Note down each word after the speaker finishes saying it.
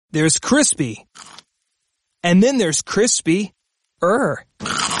There's crispy. And then there's crispy. Try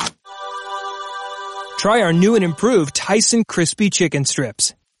our new and improved Tyson Crispy Chicken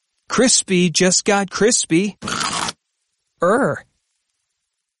Strips. Crispy just got crispy.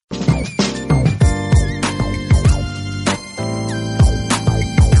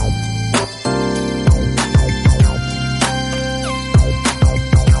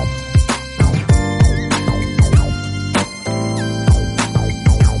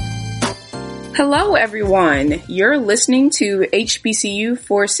 Hello, everyone. You're listening to HBCU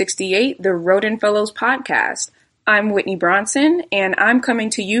 468, the Roden Fellows podcast. I'm Whitney Bronson, and I'm coming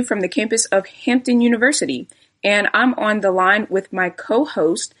to you from the campus of Hampton University. And I'm on the line with my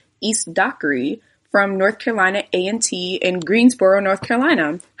co-host, East Dockery, from North Carolina A&T in Greensboro, North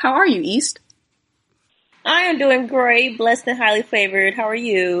Carolina. How are you, East? I am doing great, blessed and highly favored. How are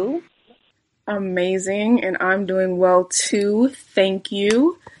you? Amazing, and I'm doing well too. Thank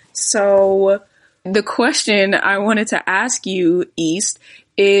you. So, the question I wanted to ask you, East,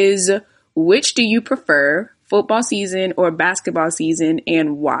 is which do you prefer, football season or basketball season,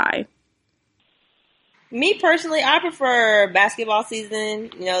 and why? Me personally, I prefer basketball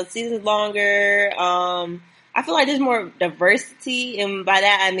season. You know, the season's longer. I feel like there's more diversity, and by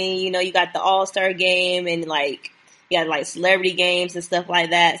that I mean, you know, you got the All-Star game and you got like celebrity games and stuff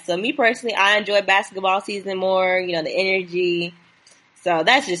like that. So me personally, I enjoy basketball season more. You know, the energy. So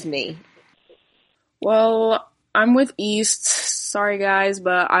that's just me. Well, I'm with East. Sorry, guys,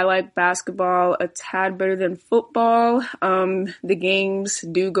 but I like basketball a tad better than football. The games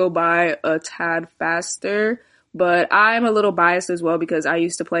do go by a tad faster, but I'm a little biased as well because I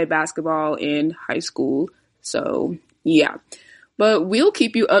used to play basketball in high school. So, yeah. But we'll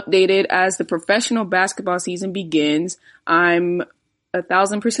keep you updated as the professional basketball season begins. I'm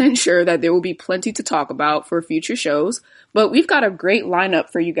 1,000% sure that there will be plenty to talk about for future shows, but we've got a great lineup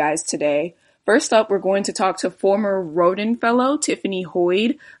for you guys today. First up, we're going to talk to former Roden Fellow Tiffany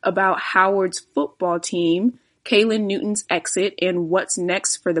Hoyd about Howard's football team, Caylin Newton's exit, and what's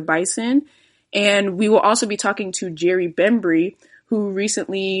next for the Bison. And we will also be talking to Jerry Bembry, who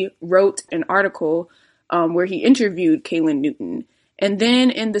recently wrote an article where he interviewed Caylin Newton. And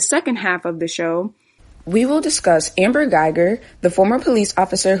then in the second half of the show, we will discuss Amber Geiger, the former police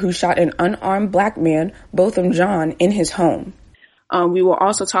officer who shot an unarmed black man, Botham Jean, in his home. We will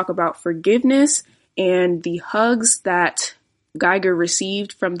also talk about forgiveness and the hugs that Geiger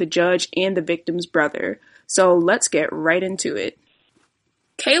received from the judge and the victim's brother. So let's get right into it.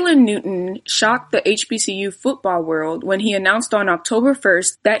 Caylin Newton shocked the HBCU football world when he announced on October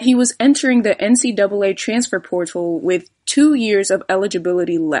 1st that he was entering the NCAA transfer portal with 2 years of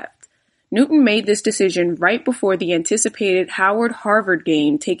eligibility left. Newton made this decision right before the anticipated Howard-Harvard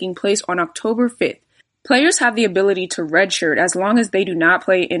game taking place on October 5th. Players have the ability to redshirt as long as they do not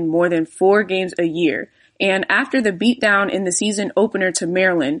play in more than 4 games a year. And after the beatdown in the season opener to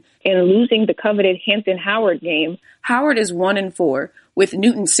Maryland and losing the coveted Hampton-Howard game, Howard is 1-4, with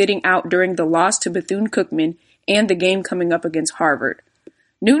Newton sitting out during the loss to Bethune-Cookman and the game coming up against Harvard.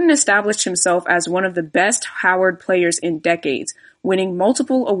 Newton established himself as one of the best Howard players in decades, winning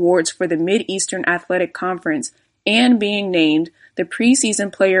multiple awards for the Mid-Eastern Athletic Conference and being named the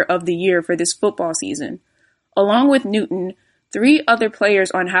preseason player of the year for this football season. Along with Newton, 3 other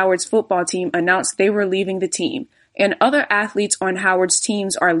players on Howard's football team announced they were leaving the team, and other athletes on Howard's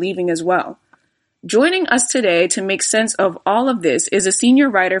teams are leaving as well. Joining us today to make sense of all of this is a senior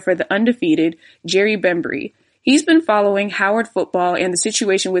writer for The Undefeated, Jerry Bembry. He's been following Howard football and the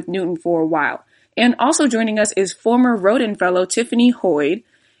situation with Newton for a while. And also joining us is former Roden Fellow Tiffany Hoyd,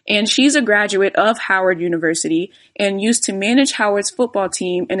 and she's a graduate of Howard University and used to manage Howard's football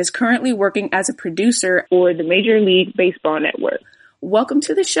team and is currently working as a producer for the Major League Baseball Network. Welcome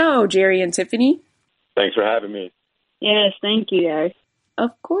to the show, Jerry and Tiffany. Thanks for having me. Yes, thank you, guys.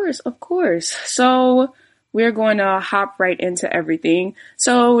 Of course. So we're going to hop right into everything.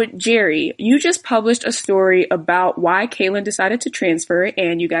 So, Jerry, you just published a story about why Caylin decided to transfer,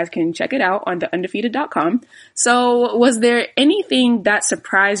 and you guys can check it out on theundefeated.com. So, was there anything that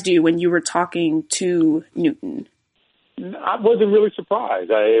surprised you when you were talking to Newton? I wasn't really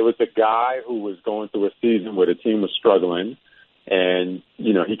surprised. It was a guy who was going through a season where the team was struggling, and,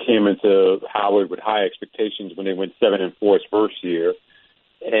 you know, he came into Howard with high expectations when they went 7-4 his first year.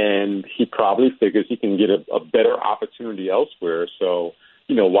 And he probably figures he can get a better opportunity elsewhere. So,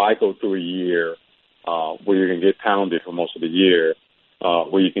 you know, why go through a year where you're going to get pounded for most of the year,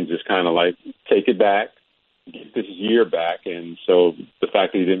 where you can just kind of like take it back, get this year back. And so the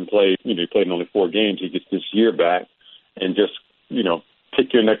fact that he didn't play, you know, he played in only 4 games, he gets this year back and just, you know,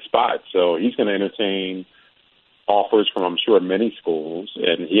 pick your next spot. So he's going to entertain offers from, I'm sure, many schools,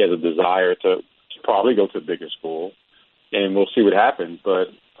 and he has a desire to probably go to a bigger school, and we'll see what happens. But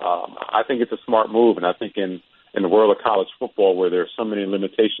I think it's a smart move, and I think in the world of college football where there are so many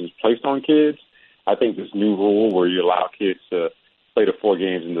limitations placed on kids, I think this new rule where you allow kids to play the 4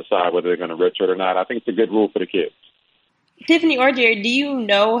 games and decide whether they're going to redshirt or not, I think it's a good rule for the kids. Tiffany or Jerry, do you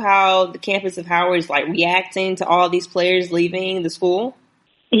know how the campus of Howard is like reacting to all these players leaving the school?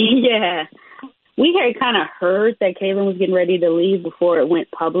 Yeah. We had kind of heard that Kaylin was getting ready to leave before it went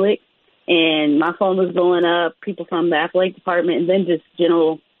public. And my phone was blowing up, people from the athletic department, and then just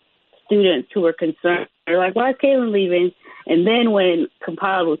general students who were concerned. They're like, why is Kaylin leaving? And then when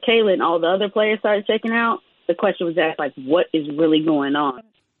compiled with Kaylin, all the other players started checking out, the question was asked, like, what is really going on?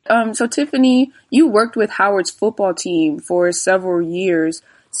 So, Tiffany, you worked with Howard's football team for several years.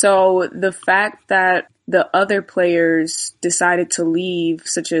 So the fact that the other players decided to leave,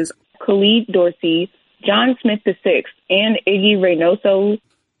 such as Khalid Dorsey, John Smith VI, and Iggy Reynoso,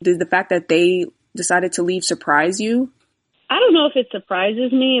 did the fact that they decided to leave surprise you? I don't know if it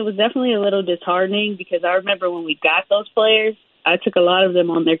surprises me. It was definitely a little disheartening because I remember when we got those players, I took a lot of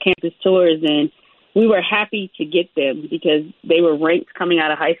them on their campus tours, and we were happy to get them because they were ranked coming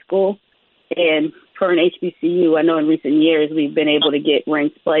out of high school. And for an HBCU, I know in recent years we've been able to get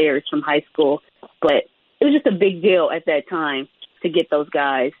ranked players from high school, but it was just a big deal at that time to get those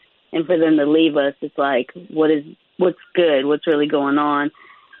guys. And for them to leave us, it's like, what's good? What's really going on?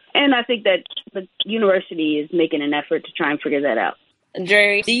 And I think that the university is making an effort to try and figure that out.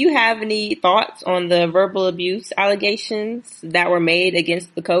 Jerry, do you have any thoughts on the verbal abuse allegations that were made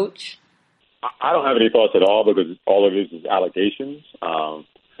against the coach? I don't have any thoughts at all because all of it is allegations. I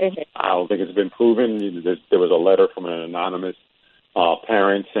don't think it's been proven. There was a letter from an anonymous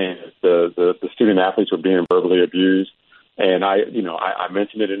parent saying that the student athletes were being verbally abused. And I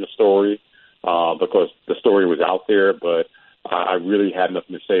mentioned it in the story because the story was out there, but I really had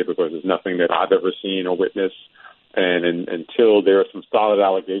nothing to say because there's nothing that I've ever seen or witnessed. And until there are some solid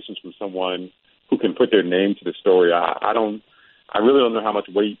allegations from someone who can put their name to the story, I really don't know how much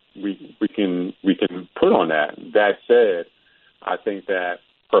weight we can put on that. That said, I think that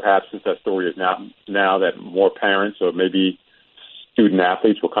perhaps since that story is now that more parents or maybe student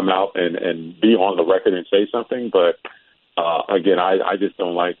athletes will come out and be on the record and say something. But again, I just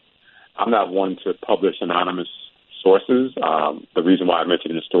don't like. I'm not one to publish anonymous sources. The reason why I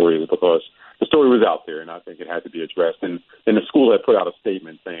mentioned the story is because the story was out there, and I think it had to be addressed. And the school had put out a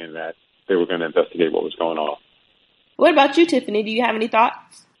statement saying that they were going to investigate what was going on. What about you, Tiffany? Do you have any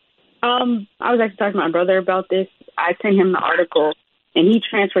thoughts? I was actually talking to my brother about this. I sent him the article, and he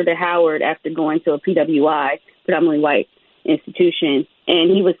transferred to Howard after going to a PWI, predominantly white institution.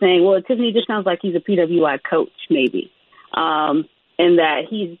 And he was saying, well, Tiffany, just sounds like he's a PWI coach, maybe. And that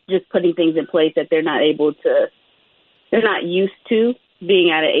he's just putting things in place that they're not used to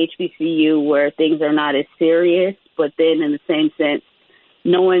being at an HBCU where things are not as serious. But then in the same sense,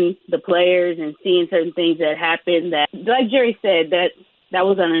 knowing the players and seeing certain things that happen that, like Jerry said, that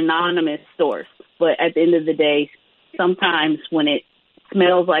was an anonymous source. But at the end of the day, sometimes when it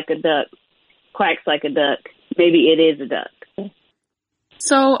smells like a duck, quacks like a duck, maybe it is a duck.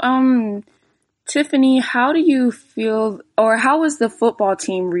 So, Tiffany, how do you feel, or how is the football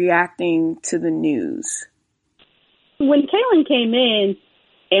team reacting to the news? When Kaylin came in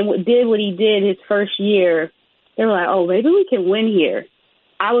and did what he did his first year, they were like, oh, maybe we can win here.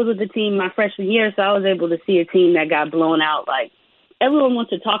 I was with the team my freshman year, so I was able to see a team that got blown out. Like, everyone wants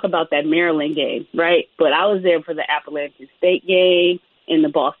to talk about that Maryland game, right? But I was there for the Appalachian State game and the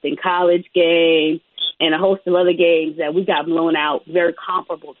Boston College game and a host of other games that we got blown out very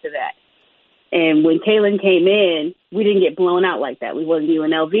comparable to that. And when Kaylin came in, we didn't get blown out like that. We won the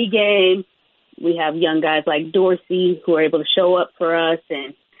UNLV game. We have young guys like Dorsey who are able to show up for us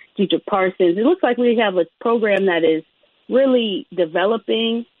and Dietrich Parsons. It looks like we have a program that is really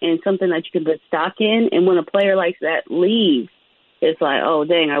developing and something that you can put stock in. And when a player like that leaves, it's like, oh,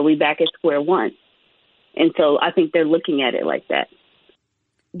 dang, are we back at square one? And so I think they're looking at it like that.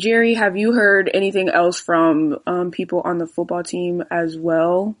 Jerry, have you heard anything else from people on the football team as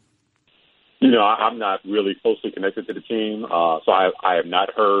well? I'm not really closely connected to the team, so I have not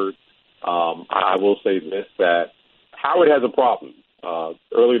heard. I will say this, that Howard has a problem.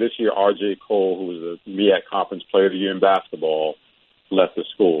 Earlier this year, R.J. Cole, who was a MEAC Conference Player of the Year in basketball, left the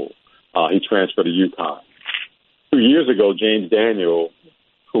school. He transferred to UConn. 2 years ago, James Daniel,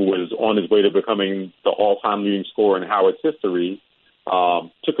 who was on his way to becoming the all-time leading scorer in Howard's history,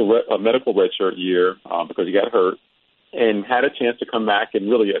 took a medical redshirt year because he got hurt and had a chance to come back and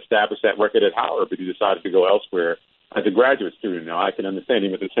really establish that record at Howard, but he decided to go elsewhere as a graduate student. Now, I can understand he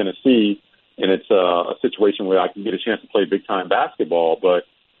went to Tennessee and it's a situation where I can get a chance to play big-time basketball. But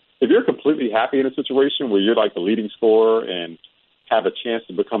if you're completely happy in a situation where you're like the leading scorer and have a chance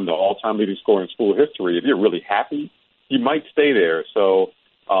to become the all-time leading scorer in school history, if you're really happy, you might stay there. So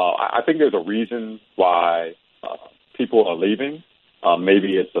I think there's a reason why people are leaving.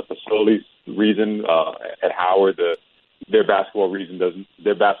 Maybe it's a facilities reason at Howard. Their basketball arena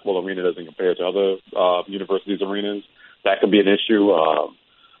doesn't compare to other universities' arenas. That could be an issue.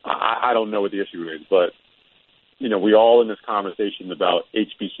 I don't know what the issue is, but we all in this conversation about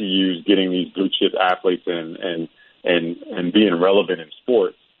HBCUs getting these blue chip athletes and being relevant in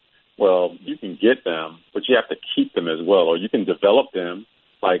sports. Well, you can get them, but you have to keep them as well, or you can develop them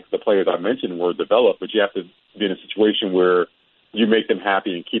like the players I mentioned were developed, but you have to be in a situation where you make them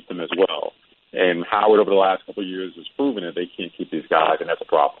happy and keep them as well. And Howard over the last couple of years has proven that they can't keep these guys, and that's a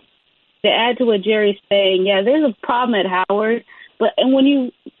problem. To add to what Jerry's saying, yeah, there's a problem at Howard. And when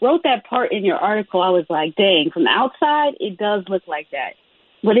you wrote that part in your article, I was like, dang, from the outside, it does look like that.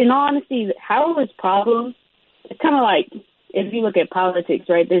 But in all honesty, Howard's problem, it's kind of like if you look at politics,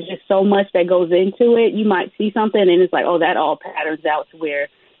 right, there's just so much that goes into it. You might see something, and it's like, oh, that all patterns out to where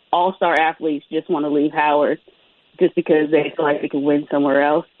all-star athletes just want to leave Howard just because they feel like they can win somewhere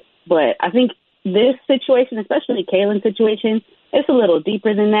else. But I think this situation, especially the Kalen situation, it's a little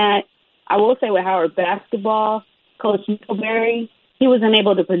deeper than that. I will say with Howard basketball, Coach Middlebury, he wasn't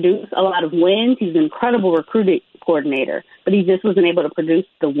able to produce a lot of wins. He's an incredible recruiting coordinator, but he just wasn't able to produce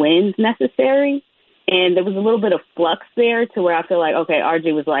the wins necessary. And there was a little bit of flux there to where I feel like, okay,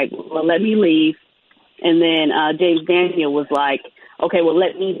 RJ was like, well, let me leave. And then James Daniel was like, okay, well,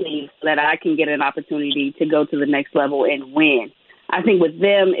 let me leave so that I can get an opportunity to go to the next level and win. I think with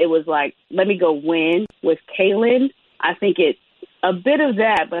them, it was like, let me go win. With Kalen, I think it's a bit of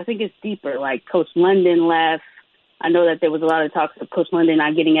that, but I think it's deeper. Like Coach London left. I know that there was a lot of talks of Coach London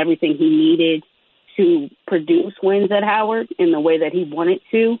not getting everything he needed to produce wins at Howard in the way that he wanted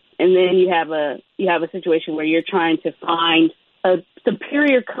to. And then you have a situation where you're trying to find a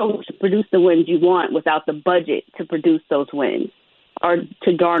superior coach to produce the wins you want without the budget to produce those wins or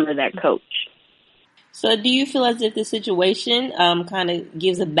to garner that coach. So do you feel as if the situation kind of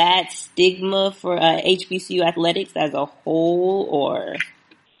gives a bad stigma for HBCU athletics as a whole, or?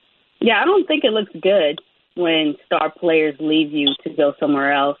 Yeah, I don't think it looks good when star players leave you to go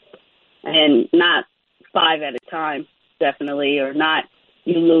somewhere else, and not 5 at a time, definitely, or not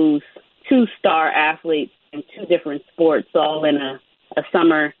you lose 2 star athletes in 2 different sports all in a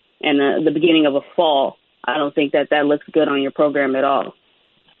summer and the beginning of a fall. I don't think that looks good on your program at all.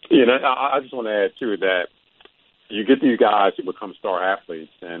 Yeah, I just want to add, too, that you get these guys who become star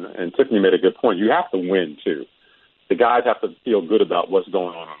athletes, and Tiffany made a good point. You have to win, too. The guys have to feel good about what's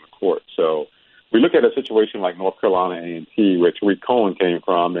going on the court. So we look at a situation like North Carolina A&T, where Tariq Cohen came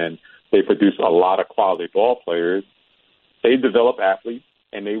from, and they produce a lot of quality ball players. They develop athletes,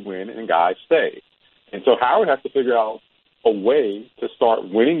 and they win, and guys stay. And so Howard has to figure out a way to start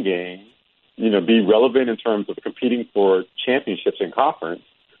winning games, be relevant in terms of competing for championships in conference.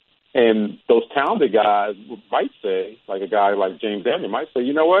 And those talented guys might say, like a guy like James Daniel might say,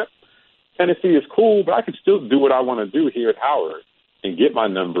 you know what, Tennessee is cool, but I can still do what I want to do here at Howard and get my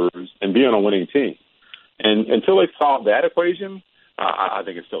numbers and be on a winning team. And until they solve that equation, I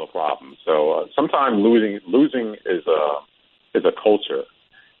think it's still a problem. So sometimes losing is a culture.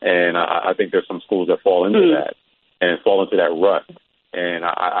 And I think there's some schools that fall into that and fall into that rut. And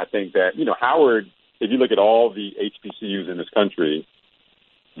I think that, Howard, if you look at all the HBCUs in this country,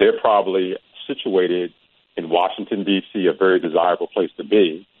 they're probably situated in Washington, D.C., a very desirable place to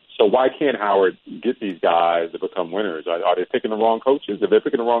be. So why can't Howard get these guys to become winners? Are they picking the wrong coaches? If they're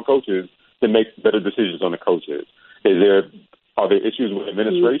picking the wrong coaches, then make better decisions on the coaches. Are there issues with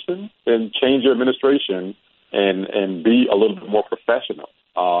administration? Then change your administration and be a little bit more professional.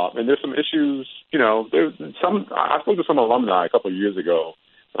 And there's some issues, I spoke to some alumni a couple of years ago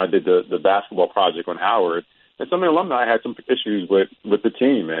when I did the basketball project on Howard, and some of the alumni had some issues with the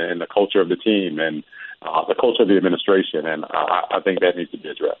team and the culture of the team and the culture of the administration, and I think that needs to be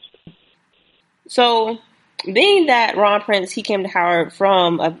addressed. So, being that Ron Prince, he came to Howard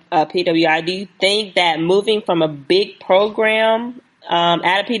from a PWI, do you think that moving from a big program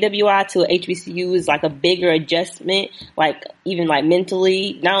at a PWI to a HBCU is like a bigger adjustment, like even like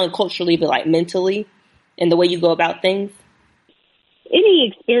mentally, not only culturally, but like mentally in the way you go about things?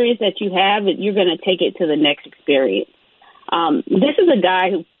 Any experience that you have, you're going to take it to the next experience. This is a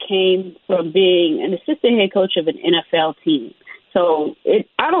guy who came from being an assistant head coach of an NFL team. So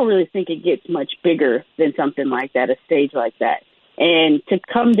I don't really think it gets much bigger than something like that, a stage like that. And to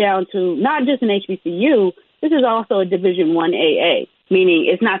come down to not just an HBCU, this is also a Division I AA. meaning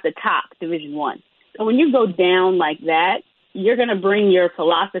it's not the top Division One. So when you go down like that, you're going to bring your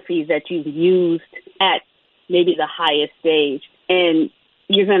philosophies that you've used at maybe the highest stage, and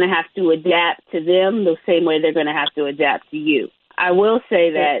you're going to have to adapt to them the same way they're going to have to adapt to you. I will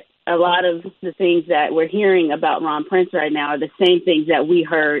say that a lot of the things that we're hearing about Ron Prince right now are the same things that we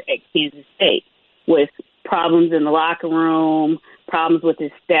heard at Kansas State, with problems in the locker room, problems with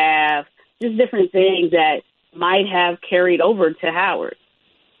his staff, just different things that might have carried over to Howard.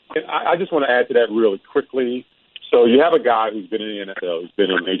 I just want to add to that really quickly. So you have a guy who's been in the NFL, who's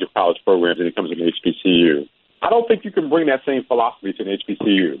been in major college programs, and he comes to an HBCU. I don't think you can bring that same philosophy to an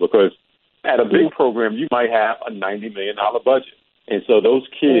HBCU, because at a big program, you might have a $90 million budget. And so those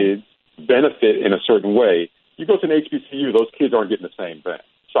kids benefit in a certain way. You go to an HBCU, those kids aren't getting the same thing.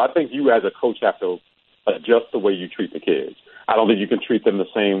 So I think you as a coach have to adjust the way you treat the kids. I don't think you can treat them the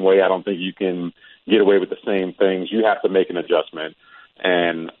same way. I don't think you can get away with the same things. You have to make an adjustment.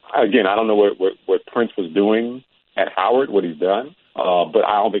 And again, I don't know what Prince was doing at Howard, what he's done, but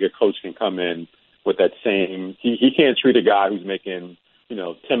I don't think a coach can come in with that same. He can't treat a guy who's making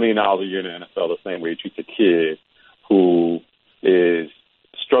 $10 million a year in the NFL the same way he treats a kid who is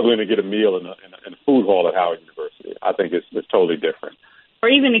struggling to get a meal in a food hall at Howard University. I think it's totally different. Or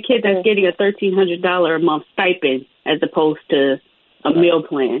even a kid that's getting a $1,300 a month stipend as opposed to a meal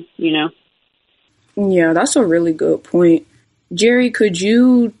plan, Yeah, that's a really good point. Jerry, could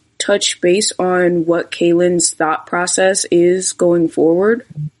you touch base on what Kalen's thought process is going forward?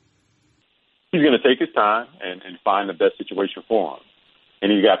 He's going to take his time and find the best situation for him.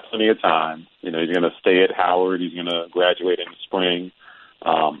 And he's got plenty of time. He's going to stay at Howard. He's going to graduate in the spring.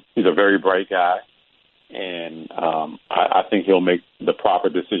 He's a very bright guy. And I think he'll make the proper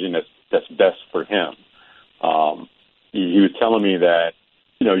decision that's best for him. He was telling me that,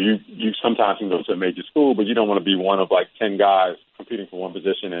 you sometimes can go to a major school, but you don't want to be one of like 10 guys competing for one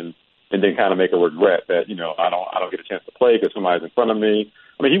position and then kind of make a regret that, I don't get a chance to play because somebody's in front of me.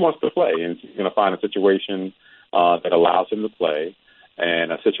 I mean, he wants to play, and he's going to find a situation that allows him to play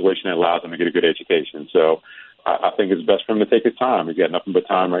and a situation that allows him to get a good education. So I think it's best for him to take his time. He's got nothing but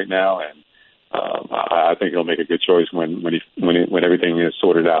time right now, and I think he'll make a good choice when everything is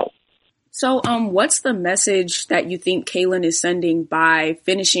sorted out. So, what's the message that you think Kalen is sending by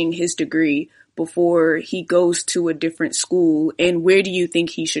finishing his degree before he goes to a different school, and where do you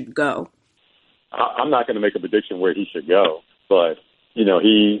think he should go? I'm not going to make a prediction where he should go, but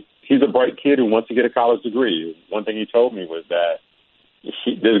he's a bright kid who wants to get a college degree. One thing he told me was that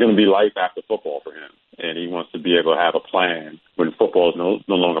there's going to be life after football for him, and he wants to be able to have a plan when football is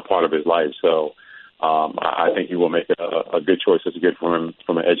no longer part of his life. So I think he will make a good choice that's good for him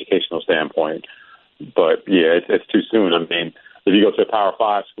from an educational standpoint. But, yeah, it's too soon. I mean, if you go to a Power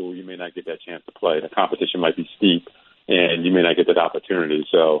 5 school, you may not get that chance to play. The competition might be steep, and you may not get that opportunity.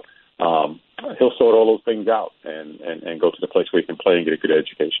 So he'll sort all those things out and go to the place where he can play and get a good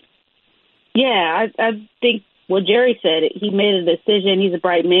education. Yeah, I think what Jerry said, he made a decision. He's a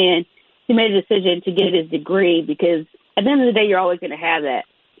bright man. He made a decision to get his degree because at the end of the day, you're always going to have that.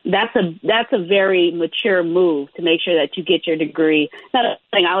 That's a very mature move to make sure that you get your degree. Another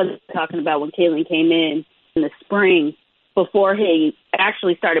thing I was talking about when Kalen came in the spring before he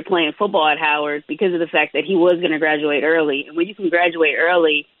actually started playing football at Howard because of the fact that he was going to graduate early. And when you can graduate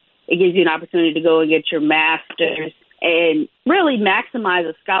early, it gives you an opportunity to go and get your master's and really maximize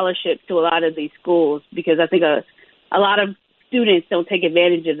a scholarship to a lot of these schools, because I think a lot of students don't take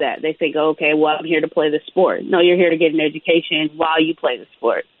advantage of that. They think, okay, well, I'm here to play the sport. No, you're here to get an education while you play the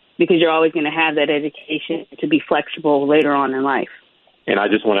sport, because you're always going to have that education to be flexible later on in life. And I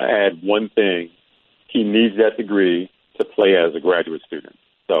just want to add one thing. He needs that degree to play as a graduate student.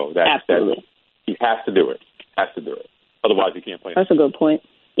 So Absolutely. He has to do it. Otherwise, he can't play. That's a good point.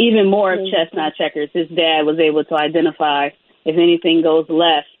 Even more of chestnut checkers. His dad was able to identify if anything goes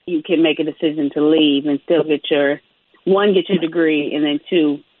left, you can make a decision to leave and still get your degree, and then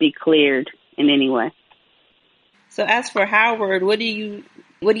 2, be cleared in any way. So as for Howard, what do you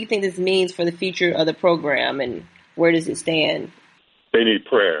think this means for the future of the program, and where does it stand? They need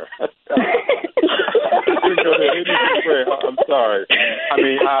prayer. They need prayer. I'm sorry. I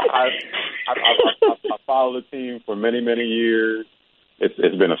mean, I followed the team for many, many years.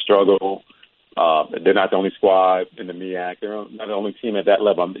 It's been a struggle. They're not the only squad in the MEAC. They're not the only team at that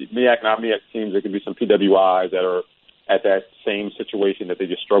level. MEAC, non-MEAC teams, there could be some PWIs that are at that same situation that they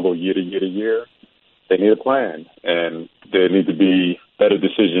just struggle year to year to year. They need a plan, and there needs to be better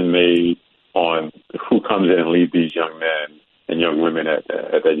decision made on who comes in and leads these young men and young women at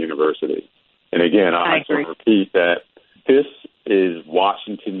that university. And again, I just want to repeat that this is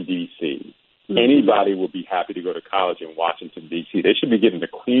Washington, D.C. Anybody would be happy to go to college in Washington, D.C. They should be getting the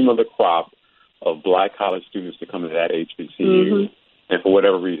cream of the crop of black college students to come to that HBCU. And for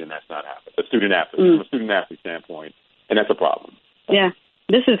whatever reason, that's not happening. A student athlete, from a student athlete standpoint, and that's a problem. Yeah,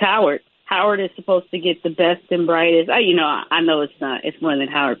 this is Howard. Howard is supposed to get the best and brightest. I know it's not. It's more than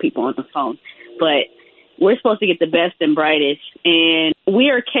Howard people on the phone, but we're supposed to get the best and brightest, and we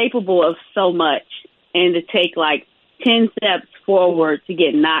are capable of so much. And to take like 10 steps forward to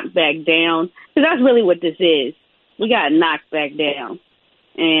get knocked back down, because that's really what this is. We got knocked back down,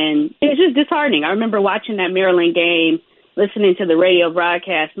 and it's just disheartening. I remember watching that Maryland game, listening to the radio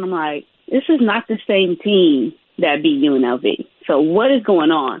broadcast, and I'm like, this is not the same team that beat UNLV. So what is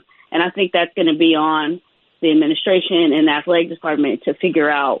going on? And I think that's going to be on the administration and the athletic department to figure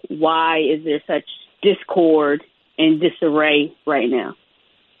out why is there such discord and disarray right now.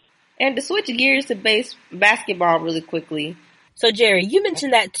 And to switch gears to basketball really quickly. So, Jerry, you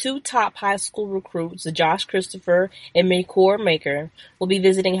mentioned that 2 top high school recruits, Josh Christopher and Makor Maker, will be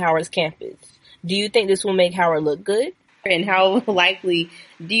visiting Howard's campus. Do you think this will make Howard look good? And how likely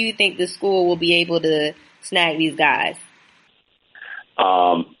do you think the school will be able to snag these guys?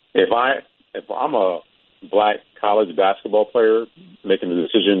 If I'm a black college basketball player making the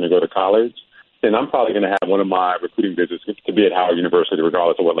decision to go to college, then I'm probably going to have one of my recruiting visits to be at Howard University,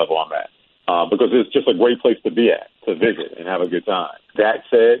 regardless of what level I'm at, because it's just a great place to be at, to visit and have a good time. That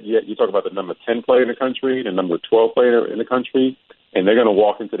said, you talk about the number 10 player in the country, the number 12 player in the country, and they're going to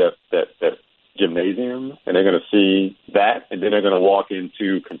walk into that gymnasium, and they're going to see that, and then they're going to walk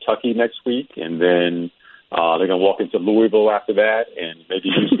into Kentucky next week, and then they're going to walk into Louisville after that, and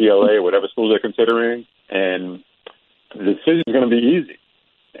maybe UCLA or whatever schools they're considering, and the decision is going to be easy.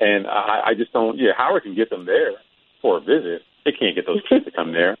 And I just don't, Howard can get them there for a visit. They can't get those kids to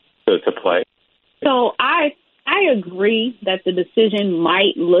come there to play. So I agree that the decision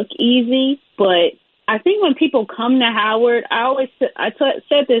might look easy, but I think when people come to Howard, I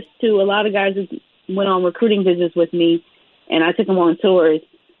said this to a lot of guys who went on recruiting visits with me, and I took them on tours.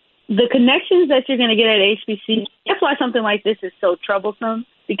 The connections that you're going to get at HBC, that's why something like this is so troublesome,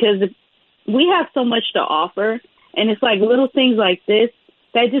 because we have so much to offer, and it's like little things like this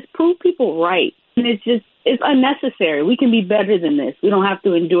that just prove people right. And it's unnecessary. We can be better than this. We don't have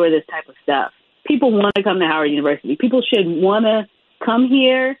to endure this type of stuff. People want to come to Howard University. People should want to come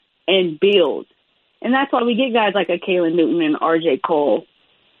here and build. And that's why we get guys like a Kalen Newton and RJ Cole.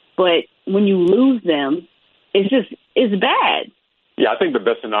 But when you lose them, it's bad. Yeah, I think the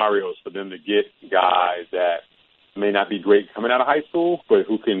best scenario is for them to get guys that may not be great coming out of high school, but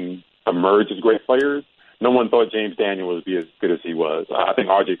who can emerge as great players. No one thought James Daniel would be as good as he was. I think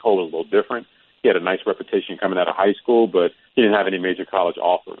R.J. Cole was a little different. He had a nice reputation coming out of high school, but he didn't have any major college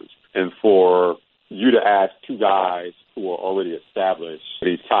offers. And for you to ask 2 guys who are already established,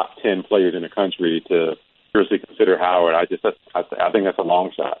 these top 10 players in the country, to seriously consider Howard, I think that's a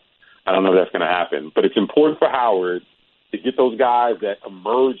long shot. I don't know if that's going to happen. But it's important for Howard to get those guys that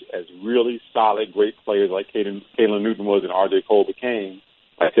emerge as really solid, great players like Kalen Newton was and R.J. Cole became.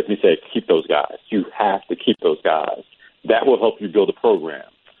 Like Tiffany said, keep those guys. You have to keep those guys. That will help you build a program.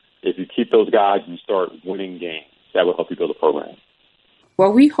 If you keep those guys, you start winning games. That will help you build a program.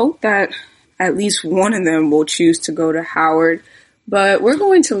 Well, we hope that at least one of them will choose to go to Howard, but we're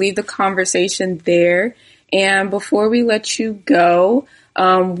going to leave the conversation there. And before we let you go,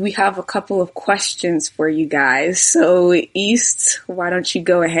 we have a couple of questions for you guys. So, East, why don't you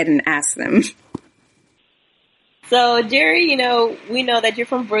go ahead and ask them? So, Jerry, we know that you're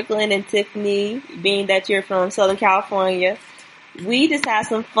from Brooklyn, and Tiffany, being that you're from Southern California, we just have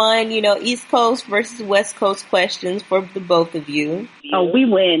some fun, East Coast versus West Coast questions for the both of you. Oh, we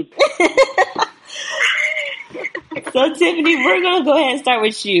win. So, Tiffany, we're going to go ahead and start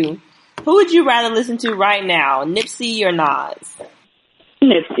with you. Who would you rather listen to right now, Nipsey or Nas?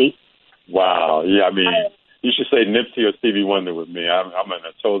 Nipsey. Wow. Yeah, I mean, you should say Nipsey or Stevie Wonder with me. I'm in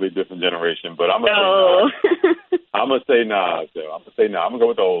a totally different generation, but I'm going to say Nas, though. I'm going to say Nas. I'm going to go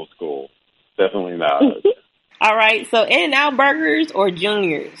with the old school. Definitely Nas. All right. So, In-N-Out Burgers or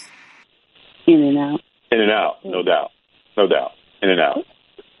Junior's? In-N-Out. In-N-Out. No doubt. No doubt. In-N-Out.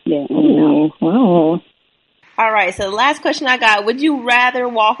 Yeah, In-N-Out. Wow. All right. So, the last question I got, would you rather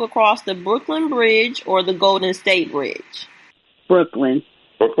walk across the Brooklyn Bridge or the Golden State Bridge? Brooklyn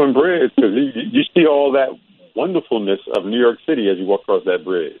Bridge, because you see all that wonderfulness of New York City as you walk across that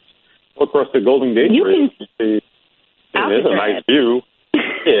bridge. Walk across the Golden Gate Bridge, you see, and there's a nice view.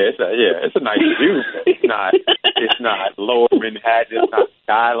 It's a nice view. It's not Lower Manhattan. It's not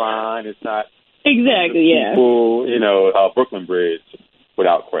Skyline. It's not exactly. Yeah. Brooklyn Bridge,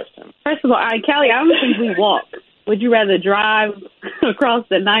 without question. First of all, Callie, I don't think we walk. Would you rather drive? across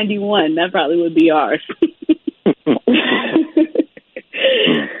the 91. That probably would be ours.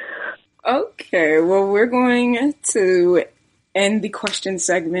 Okay, well, we're going to end the question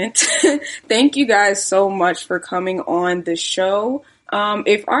segment. Thank you guys so much for coming on the show.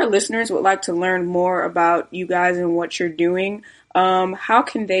 If our listeners would like to learn more about you guys and what you're doing, how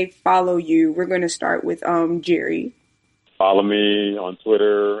can they follow you? We're going to start with Jerry. Follow me on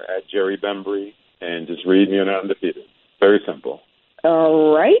Twitter at Jerry Bembry and just read me on Undefeated. Very simple.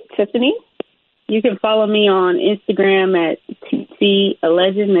 All right, Tiffany. You can follow me on Instagram at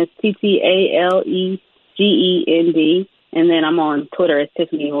TTAlegend. That's TTALEGEND. And then I'm on Twitter at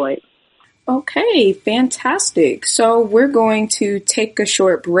Tiffany Hoyt. Okay, fantastic. So we're going to take a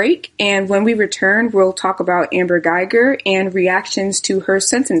short break, and when we return, we'll talk about Amber Guyger and reactions to her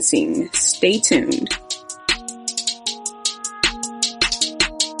sentencing. Stay tuned.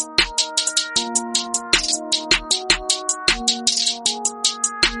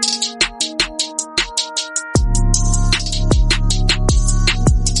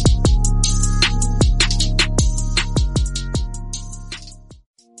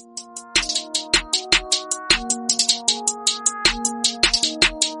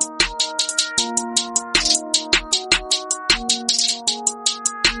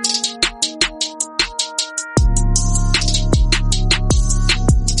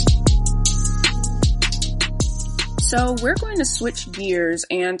 So we're going to switch gears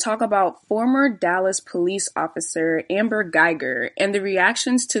and talk about former Dallas police officer Amber Guyger and the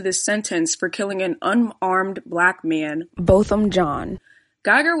reactions to the sentence for killing an unarmed black man, Botham Jean.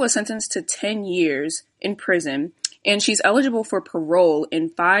 Guyger was sentenced to 10 years in prison, and she's eligible for parole in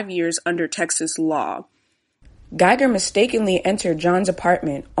 5 years under Texas law. Guyger mistakenly entered John's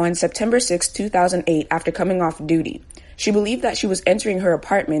apartment on September 6, 2008 after coming off duty. She believed that she was entering her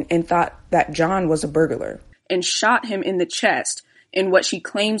apartment and thought that John was a burglar, and shot him in the chest in what she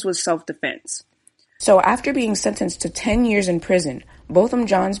claims was self-defense. So after being sentenced to 10 years in prison, Botham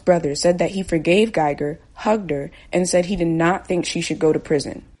Jean's brother said that he forgave Guyger, hugged her, and said he did not think she should go to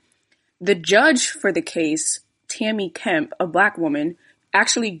prison. The judge for the case, Tammy Kemp, a black woman,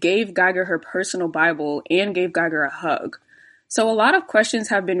 actually gave Guyger her personal Bible and gave Guyger a hug. So a lot of questions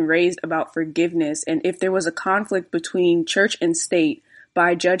have been raised about forgiveness and if there was a conflict between church and state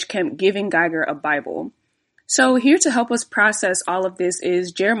by Judge Kemp giving Guyger a Bible. So here to help us process all of this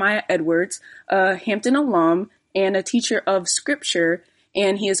is Jeremiah Edwards, a Hampton alum and a teacher of scripture,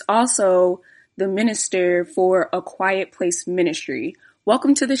 and he is also the minister for A Quiet Place Ministry.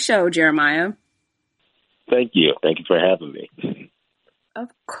 Welcome to the show, Jeremiah. Thank you. Thank you for having me. Of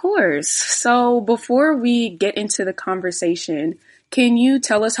course. So before we get into the conversation, can you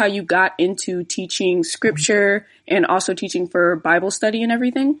tell us how you got into teaching scripture and also teaching for Bible study and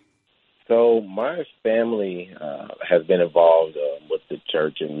everything? So my family has been involved with the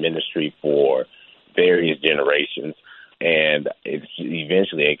church and ministry for various generations, and it's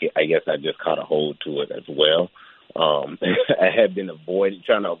eventually, I guess, I just caught a hold to it as well. I had been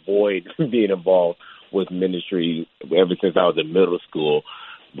trying to avoid being involved with ministry ever since I was in middle school,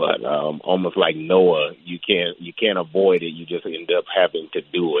 but almost like Noah, you can't avoid it. You just end up having to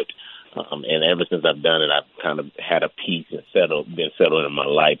do it. And ever since I've done it, I've kind of had a peace and been settled in my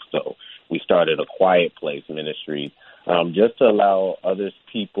life. So we started A Quiet Place Ministry just to allow other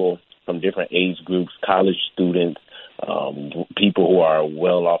people from different age groups, college students, people who are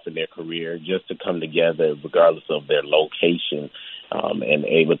well off in their career, just to come together regardless of their location and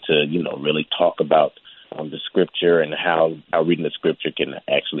able to, really talk about the scripture and how reading the scripture can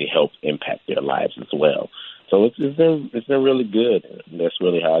actually help impact their lives as well. So it's been really good. That's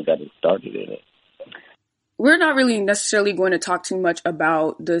really how I got started in it. We're not really necessarily going to talk too much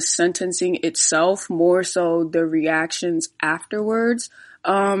about the sentencing itself, more so the reactions afterwards.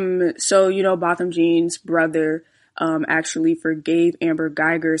 So, Botham Jean's brother actually forgave Amber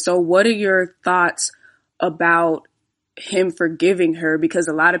Guyger. So what are your thoughts about him forgiving her? Because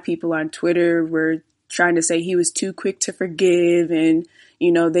a lot of people on Twitter were trying to say he was too quick to forgive and,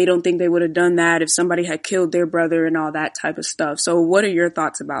 they don't think they would have done that if somebody had killed their brother and all that type of stuff. So what are your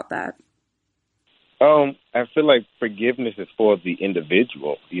thoughts about that? I feel like forgiveness is for the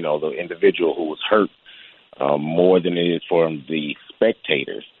individual, the individual who was hurt more than it is for the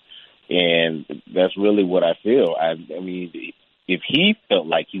spectators. And that's really what I feel. I mean, if he felt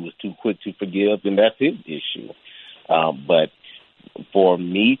like he was too quick to forgive, then that's his issue. But for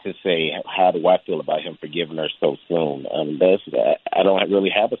me to say, how do I feel about him forgiving her so soon? I don't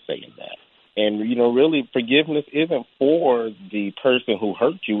really have a say in that. And, really forgiveness isn't for the person who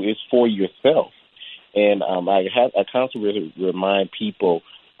hurt you. It's for yourself. And I constantly remind people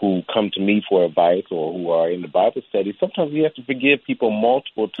who come to me for advice or who are in the Bible study, sometimes you have to forgive people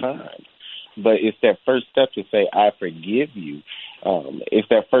multiple times. But it's that first step to say, I forgive you. It's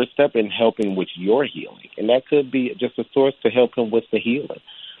that first step in helping with your healing. And that could be just a source to help him with the healing.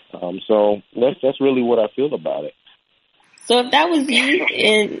 So that's really what I feel about it. So if that was you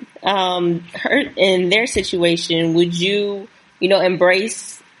in their situation, would you,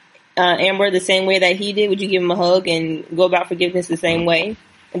 embrace Amber the same way that he did? Would you give him a hug and go about forgiveness the same way?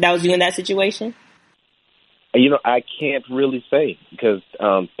 If that was you in that situation? I can't really say because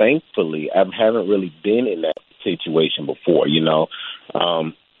thankfully I haven't really been in that situation before.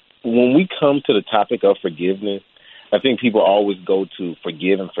 When we come to the topic of forgiveness, I think people always go to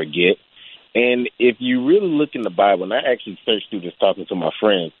forgive and forget. And if you really look in the Bible, and I actually searched through this talking to my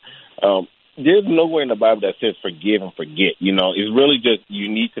friends, there's nowhere in the Bible that says forgive and forget. It's really just you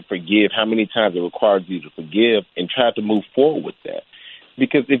need to forgive how many times it requires you to forgive and try to move forward with that.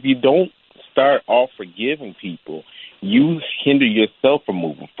 Because if you don't start off forgiving people, you hinder yourself from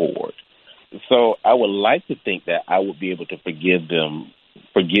moving forward. So I would like to think that I would be able to forgive them,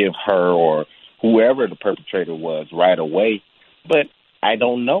 forgive her or whoever the perpetrator was right away. But I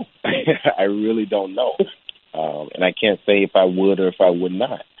don't know. I really don't know. And I can't say if I would or if I would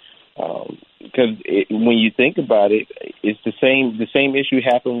not. Because when you think about it, it's the same issue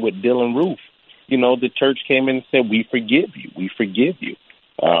happened with Dylan Roof. The church came in and said, we forgive you. We forgive you.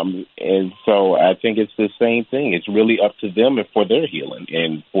 And so I think it's the same thing. It's really up to them and for their healing.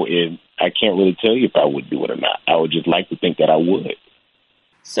 And I can't really tell you if I would do it or not. I would just like to think that I would.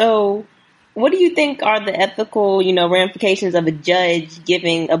 So what do you think are the ethical, ramifications of a judge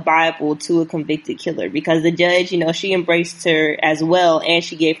giving a Bible to a convicted killer? Because the judge, she embraced her as well and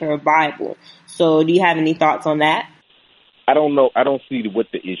she gave her a Bible. So do you have any thoughts on that? I don't know. I don't see what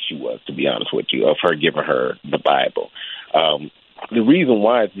the issue was, to be honest with you, of her giving her the Bible. The reason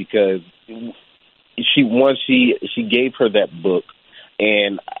why is because she gave her that book,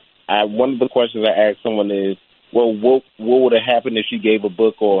 and one of the questions I asked someone is, well, what would have happened if she gave a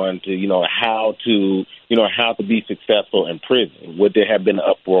book on to how to be successful in prison? Would there have been an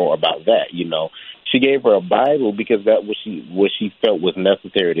uproar about that? She gave her a Bible because that was what she felt was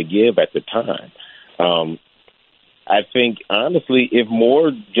necessary to give at the time. I think, honestly, if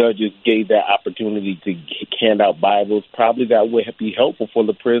more judges gave that opportunity to hand out Bibles, probably that would be helpful for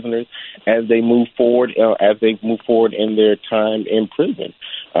the prisoners as they move forward in their time in prison.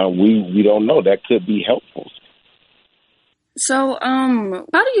 We don't know. That could be helpful. So, how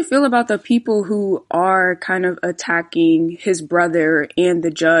do you feel about the people who are kind of attacking his brother and the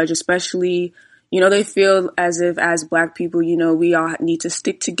judge, especially, they feel as if as Black people, we all need to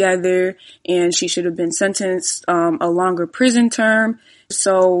stick together and she should have been sentenced a longer prison term.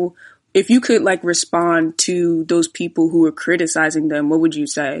 So if you could respond to those people who are criticizing them, what would you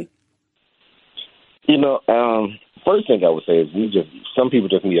say? First thing I would say is some people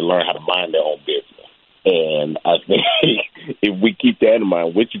just need to learn how to mind their own business. And I think if we keep that in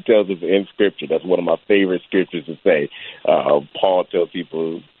mind, which he tells us in Scripture, that's one of my favorite scriptures to say. Paul tells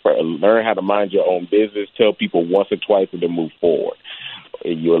people, learn how to mind your own business, tell people once or twice and then move forward.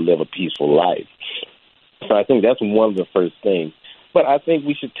 And you'll live a peaceful life. So I think that's one of the first things. But I think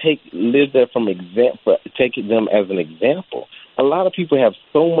we should take them as an example. A lot of people have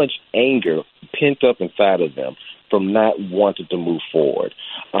so much anger pent up inside of them from not wanting to move forward.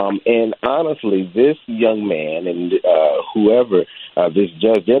 And honestly, this young man and whoever, this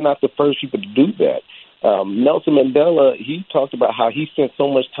judge, they're not the first people to do that. Nelson Mandela, he talked about how he spent so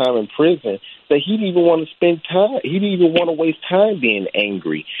much time in prison that he didn't even want to spend time. He didn't even want to waste time being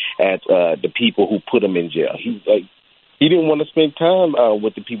angry at the people who put him in jail. He didn't want to spend time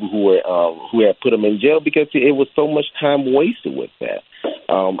with the people who had put him in jail because it was so much time wasted with that.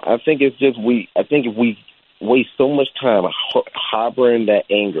 I think if we waste so much time harboring that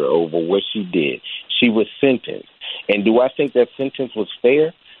anger over what she did, she was sentenced. And do I think that sentence was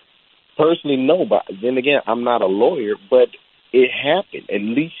fair? Personally, no. But then again, I'm not a lawyer, but it happened. At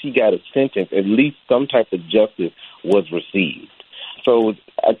least she got a sentence. At least some type of justice was received. So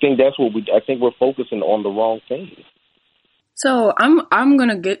I think I think we're focusing on the wrong things. So I want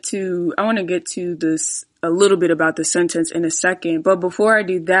to get to this a little bit about the sentence in a second. But before I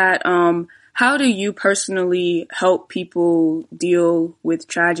do that, how do you personally help people deal with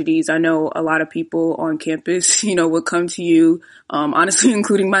tragedies? I know a lot of people on campus, would come to you, honestly,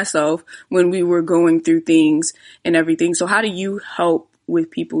 including myself, when we were going through things and everything. So how do you help with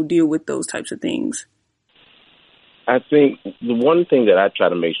people deal with those types of things? I think the one thing that I try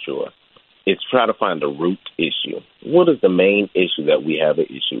to make sure is try to find the root issue. What is the main issue that we have that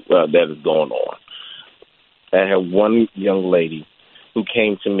is going on? I have one young lady who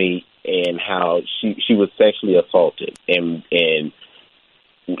came to me and how she was sexually assaulted, and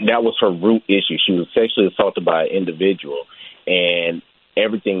that was her root issue. She was sexually assaulted by an individual, and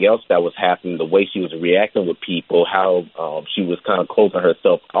everything else that was happening, the way she was reacting with people, how she was kind of closing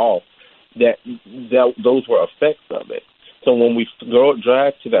herself off, that those were effects of it. So when we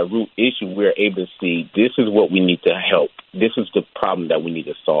drive to that root issue, we're able to see this is what we need to help. This is the problem that we need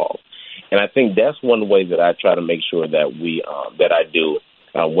to solve. And I think that's one way that I try to make sure that that I do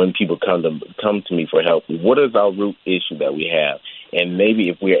when people come to me for help. What is our root issue that we have? And maybe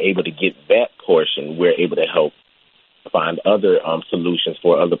if we're able to get that portion, we're able to help find other solutions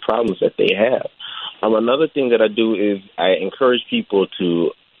for other problems that they have. Another thing that I do is I encourage people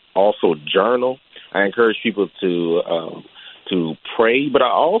to also journal. I encourage people to pray, but I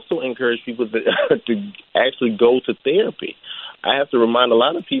also encourage people to actually go to therapy. I have to remind a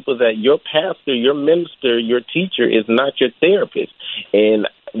lot of people that your pastor, your minister, your teacher is not your therapist. And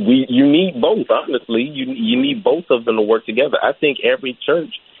you need both, honestly. You need both of them to work together. I think every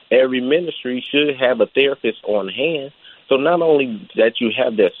church, every ministry should have a therapist on hand. So not only that you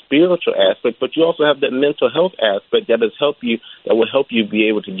have that spiritual aspect, but you also have that mental health aspect that will help you be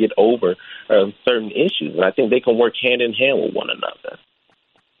able to get over certain issues. And I think they can work hand in hand with one another.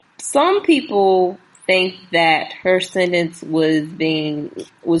 Some people think that her sentence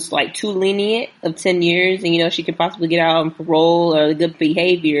was like too lenient of 10 years, and she could possibly get out on parole or good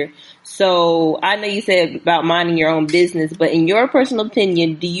behavior. So I know you said about minding your own business, but in your personal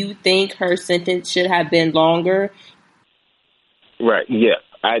opinion, do you think her sentence should have been longer? Right. Yes,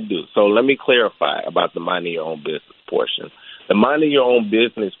 I do. So let me clarify about the minding your own business portion. The minding your own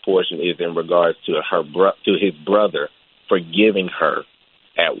business portion is in regards to to his brother forgiving her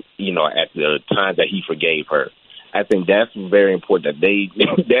at the time that he forgave her. I think that's very important.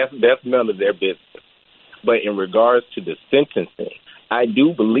 That that's none of their business. But in regards to the sentencing, I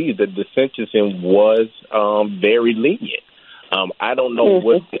do believe that the sentencing was very lenient. I don't know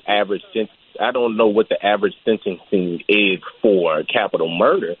what the average sentence. I don't know what the average sentencing is for capital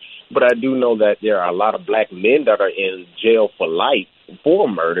murder, but I do know that there are a lot of black men that are in jail for life for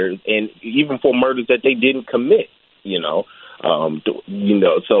murders, and even for murders that they didn't commit.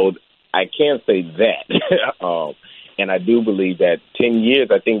 So I can't say that. And I do believe that 10 years,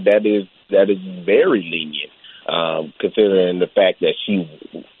 I think that is very lenient, considering the fact that she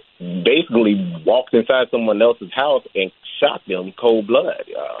basically walked inside someone else's house and shot them cold blood.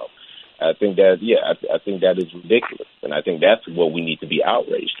 I think that is ridiculous, and I think that's what we need to be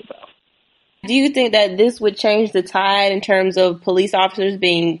outraged about. Do you think that this would change the tide in terms of police officers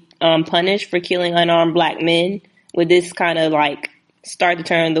being punished for killing unarmed black men? Would this kind of start to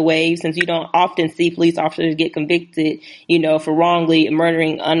turn the wave, since you don't often see police officers get convicted, for wrongly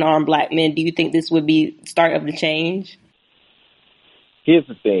murdering unarmed black men? Do you think this would be the start of the change? Here's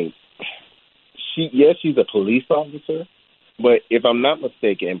the thing. She's a police officer. But if I'm not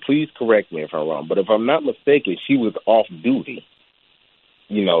mistaken, and please correct me if I'm wrong, but if I'm not mistaken, she was off duty.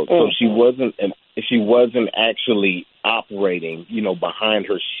 So she wasn't actually operating, behind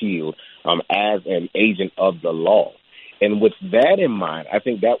her shield as an agent of the law. And with that in mind, I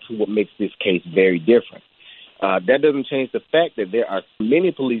think that's what makes this case very different. That doesn't change the fact that there are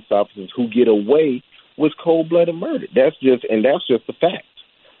many police officers who get away with cold-blooded murder. That's just the fact.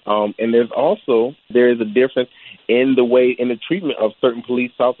 And there is a difference in the treatment of certain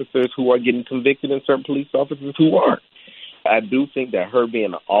police officers who are getting convicted and certain police officers who aren't. I do think that her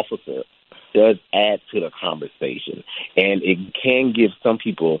being an officer does add to the conversation, and it can give some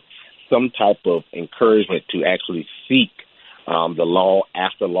people some type of encouragement to actually seek the law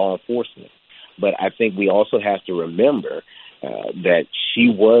after law enforcement. But I think we also have to remember that she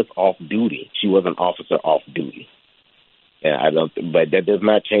was off duty. She was an officer off duty. But that does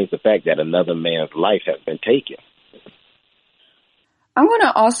not change the fact that another man's life has been taken. I'm going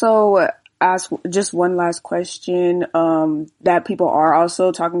to also ask just one last question that people are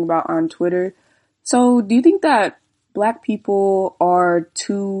also talking about on Twitter. So do you think that Black people are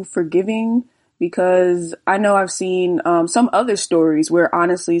too forgiving? Because I know I've seen some other stories where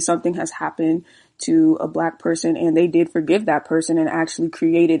honestly something has happened to a Black person and they did forgive that person and actually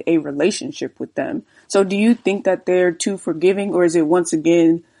created a relationship with them. So do you think that they're too forgiving, or is it once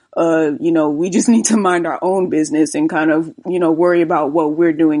again, we just need to mind our own business and kind of, worry about what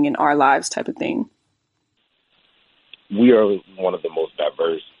we're doing in our lives type of thing? We are one of the most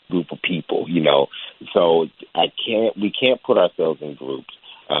diverse group of people, so we can't put ourselves in groups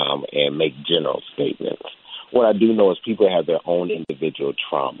and make general statements. What I do know is people have their own individual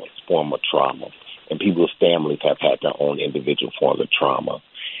traumas, form of trauma, and people's families have had their own individual forms of trauma,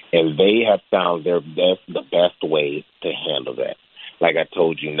 and they have found the best way to handle that. Like I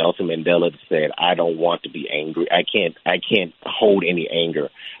told you, Nelson Mandela said, "I don't want to be angry. I can't hold any anger."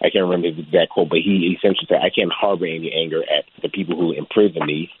 I can't remember the exact quote, but he essentially said, "I can't harbor any anger at the people who imprisoned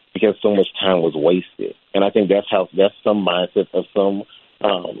me because so much time was wasted." And I think that's some mindset of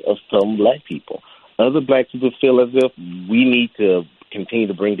some black people. Other black people feel as if we need to continue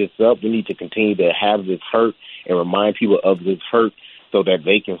to bring this up. We need to continue to have this hurt and remind people of this hurt so that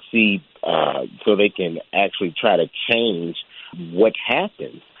they can see, so they can actually try to change what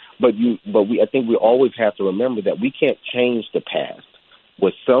happened. I think we always have to remember that we can't change the past.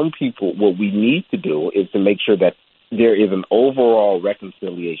 What we need to do is to make sure that there is an overall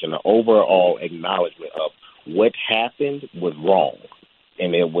reconciliation, an overall acknowledgement of what happened was wrong.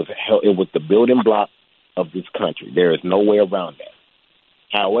 And it was the building block of this country. There is no way around that.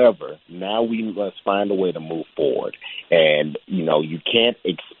 However, now we must find a way to move forward. And, you can't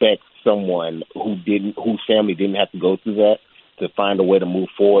expect someone whose family didn't have to go through that to find a way to move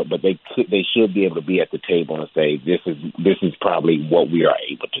forward, but they should be able to be at the table and say, this is probably what we are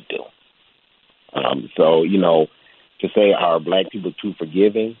able to do. So, to say, are black people too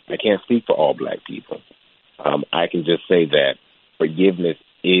forgiving? I can't speak for all black people. I can just say that forgiveness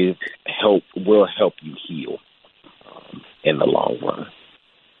will help you heal in the long run.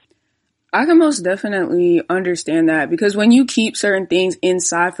 I can most definitely understand that, because when you keep certain things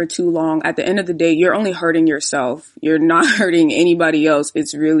inside for too long, at the end of the day, you're only hurting yourself. You're not hurting anybody else.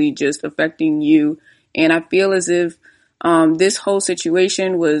 It's really just affecting you. And I feel as if this whole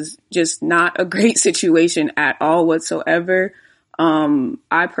situation was just not a great situation at all whatsoever.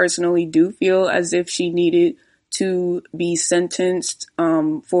 I personally do feel as if she needed to be sentenced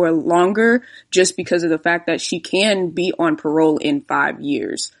for longer, just because of the fact that she can be on parole in 5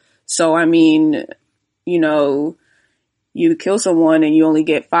 years. So, I mean, you kill someone and you only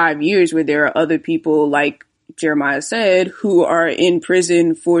get 5 years, where there are other people, like Jeremiah said, who are in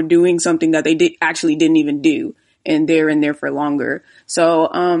prison for doing something that they didn't even do, and they're in there for longer. So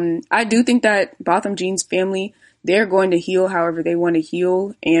I do think that Botham Jean's family, they're going to heal however they want to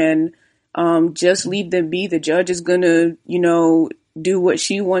heal, and just leave them be. The judge is going to, do what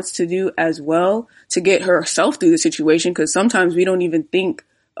she wants to do as well to get herself through the situation, because sometimes we don't even think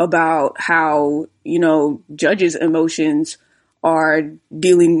about how, judges' emotions are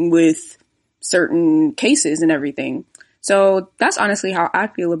dealing with certain cases and everything. So that's honestly how I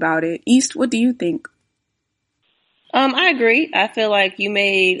feel about it. East, what do you think? I agree. I feel like you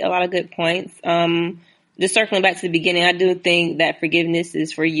made a lot of good points. Just circling back to the beginning, I do think that forgiveness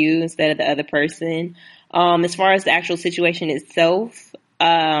is for you instead of the other person. As far as the actual situation itself,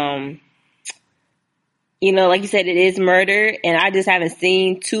 like you said, it is murder, and I just haven't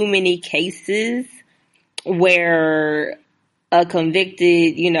seen too many cases where a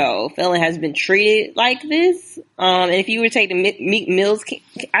convicted, felon has been treated like this. And if you were to take the Meek Mill's,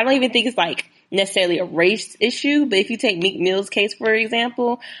 I don't even think it's like necessarily a race issue, but if you take Meek Mill's case, for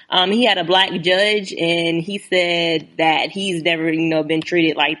example, he had a black judge, and he said that he's never, been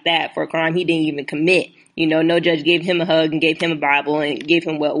treated like that for a crime he didn't even commit. No judge gave him a hug and gave him a Bible and gave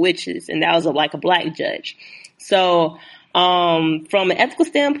him well wishes, and that was a black judge. So, from an ethical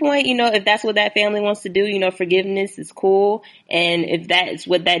standpoint, if that's what that family wants to do, forgiveness is cool. And if that's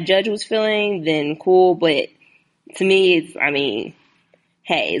what that judge was feeling, then cool. But to me,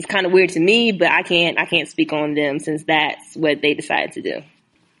 it's kind of weird to me, but I can't speak on them since that's what they decided to do.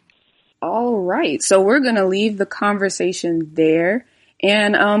 All right. So we're going to leave the conversation there.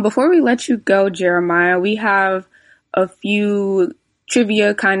 And before we let you go, Jeremiah, we have a few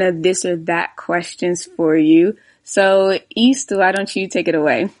trivia kind of this or that questions for you. So, East, why don't you take it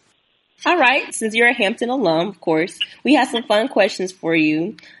away? All right. Since you're a Hampton alum, of course, we have some fun questions for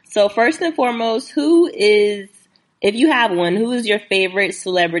you. So first and foremost, if you have one, who is your favorite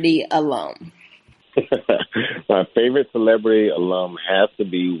celebrity alum? My favorite celebrity alum has to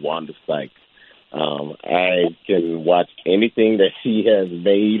be Wanda Sykes. I can watch anything that she has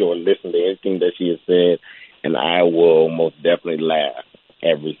made or listen to anything that she has said, and I will most definitely laugh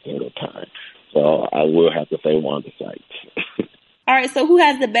every single time. So I will have to say Wanda Sykes. All right, so who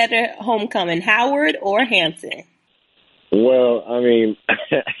has the better homecoming, Howard or Hampton? Well,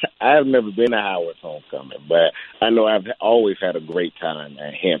 I've never been to Howard's homecoming, but I know I've always had a great time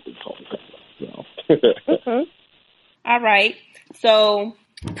at Hampton's homecoming. So. Okay. All right, so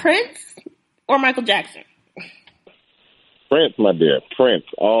Prince or Michael Jackson? Prince, my dear. Prince.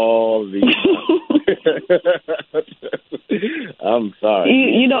 All the. I'm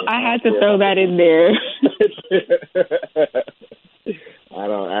sorry. I had to throw that in there.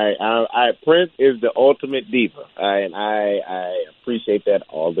 Prince is the ultimate diva, and I appreciate that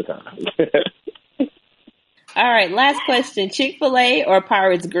all the time. All All right, last question. Chick-fil-A or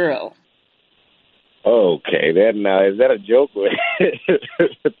Pirates Grill? Okay, that now is that a joke or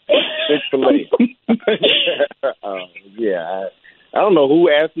Chick-fil-A? Yeah, I don't know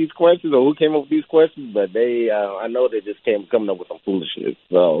who asked these questions or who came up with these questions, but they I know they just coming up with some foolishness.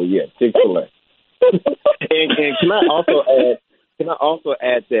 So yeah, Chick-fil-A. and can I also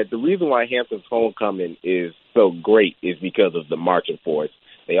add that the reason why Hampton's homecoming is so great is because of the marching force.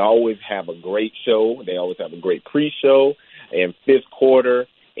 They always have a great show. They always have a great pre-show and fifth quarter.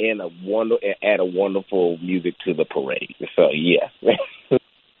 And add a wonderful music to the parade. So, yes.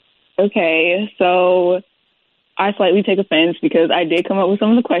 Okay, so I slightly take offense because I did come up with some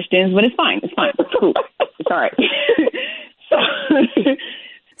of the questions, but it's fine. It's fine. It's cool. It's all right.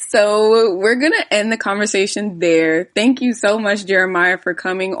 So we're going to end the conversation there. Thank you so much, Jeremiah, for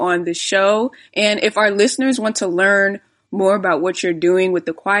coming on the show. And if our listeners want to learn more about what you're doing with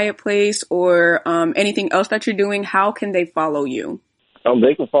The Quiet Place or anything else that you're doing, how can they follow you?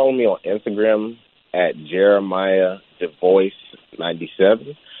 They can follow me on Instagram at Jeremiah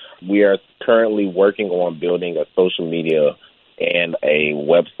DeVoice97. We are currently working on building a social media and a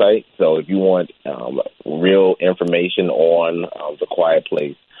website. So if you want real information on The Quiet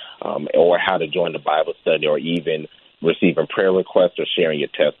Place or how to join the Bible study or even receiving prayer requests or sharing your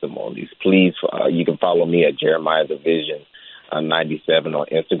testimonies, please, you can follow me at Jeremiah Division 97 on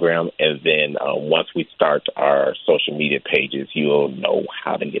Instagram, and then once we start our social media pages, you'll know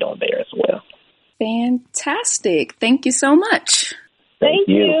how to get on there as well. Fantastic. Thank you so much. Thank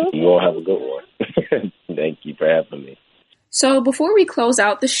you. You all have a good one. Thank you for having me. So before we close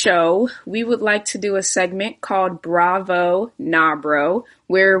out the show, we would like to do a segment called Bravo, Nah Bro,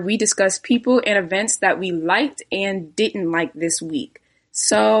 where we discuss people and events that we liked and didn't like this week.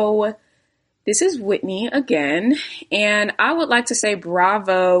 So this is Whitney again, and I would like to say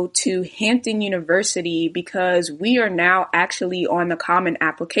bravo to Hampton University because we are now actually on the Common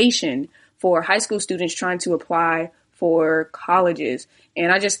Application for high school students trying to apply for colleges.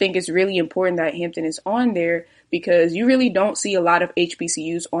 And I just think it's really important that Hampton is on there because you really don't see a lot of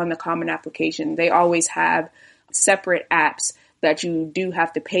HBCUs on the Common Application. They always have separate apps that you do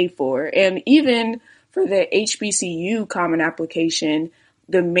have to pay for. And even for the HBCU Common Application,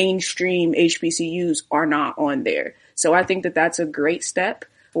 the mainstream HBCUs are not on there. So I think that that's a great step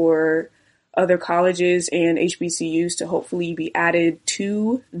for other colleges and HBCUs to hopefully be added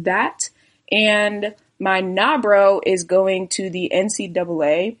to that. And my NABRO is going to the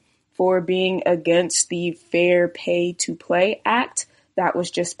NCAA for being against the Fair Pay to Play Act that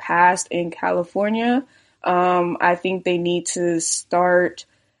was just passed in California. I think they need to start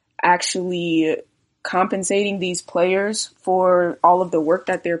actually compensating these players for all of the work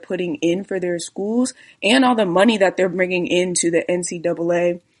that they're putting in for their schools and all the money that they're bringing into the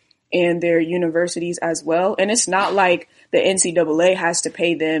NCAA and their universities as well. And it's not like the NCAA has to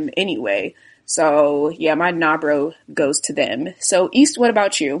pay them anyway. So yeah, my NABRO goes to them. So East, what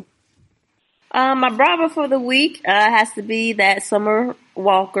about you? My bravo for the week has to be that Summer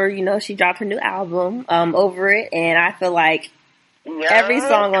Walker. You know, she dropped her new album, Over It, and I feel like every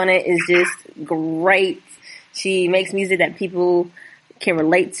song on it is just great. She makes music that people can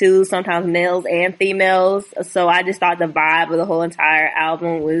relate to, sometimes males and females. So I just thought the vibe of the whole entire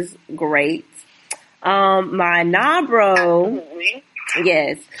album was great. My NABRO,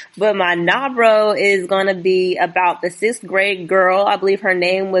 yes, but my NABRO is going to be about the 6th grade girl. I believe her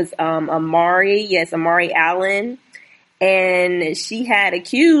name was Amari. Yes, Amari Allen. And she had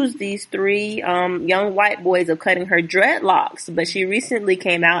accused these 3 young white boys of cutting her dreadlocks. But she recently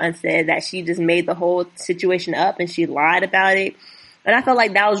came out and said that she just made the whole situation up and she lied about it. And I felt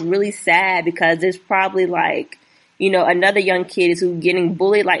like that was really sad because there's probably like, you know, another young kid who's getting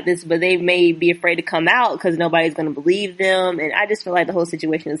bullied like this, but they may be afraid to come out because nobody's going to believe them. And I just feel like the whole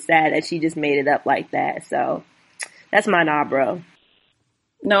situation is sad that she just made it up like that. So that's my NABRO.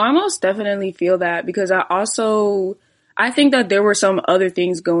 No, I most definitely feel that because I think that there were some other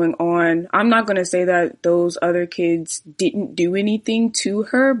things going on. I'm not going to say that those other kids didn't do anything to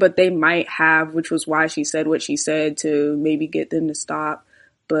her, but they might have, which was why she said what she said to maybe get them to stop.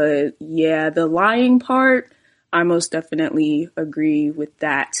 But yeah, the lying part, I most definitely agree with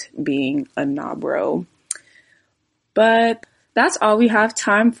that being a NABRO. But that's all we have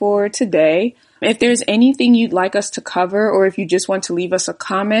time for today. If there's anything you'd like us to cover, or if you just want to leave us a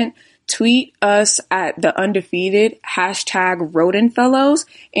comment, tweet us at The Undefeated, #RodenFellows,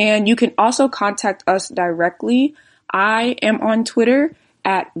 and you can also contact us directly. I am on Twitter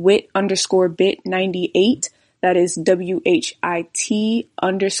at wit_bit98. That is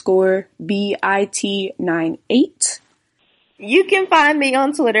WHIT_BIT98. You can find me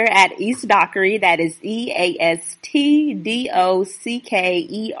on Twitter at East Dockery. That is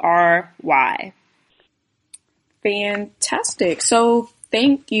EASTDOCKERY. Fantastic. So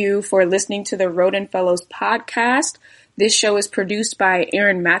thank you for listening to the Roden Fellows podcast. This show is produced by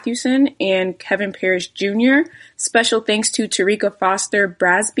Aaron Mathewson and Kevin Parrish Jr. Special thanks to Tarika Foster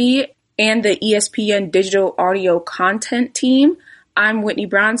Brasby and the ESPN Digital Audio Content team. I'm Whitney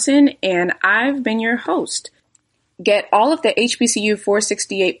Bronson, and I've been your host. Get all of the HBCU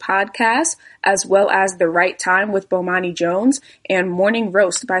 468 podcasts, as well as The Right Time with Bomani Jones and Morning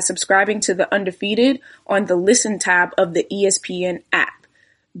Roast by subscribing to The Undefeated on the Listen tab of the ESPN app.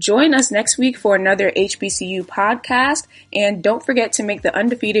 Join us next week for another HBCU podcast, and don't forget to make The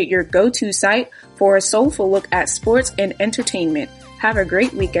Undefeated your go-to site for a soulful look at sports and entertainment. Have a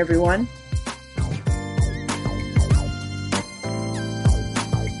great week, everyone.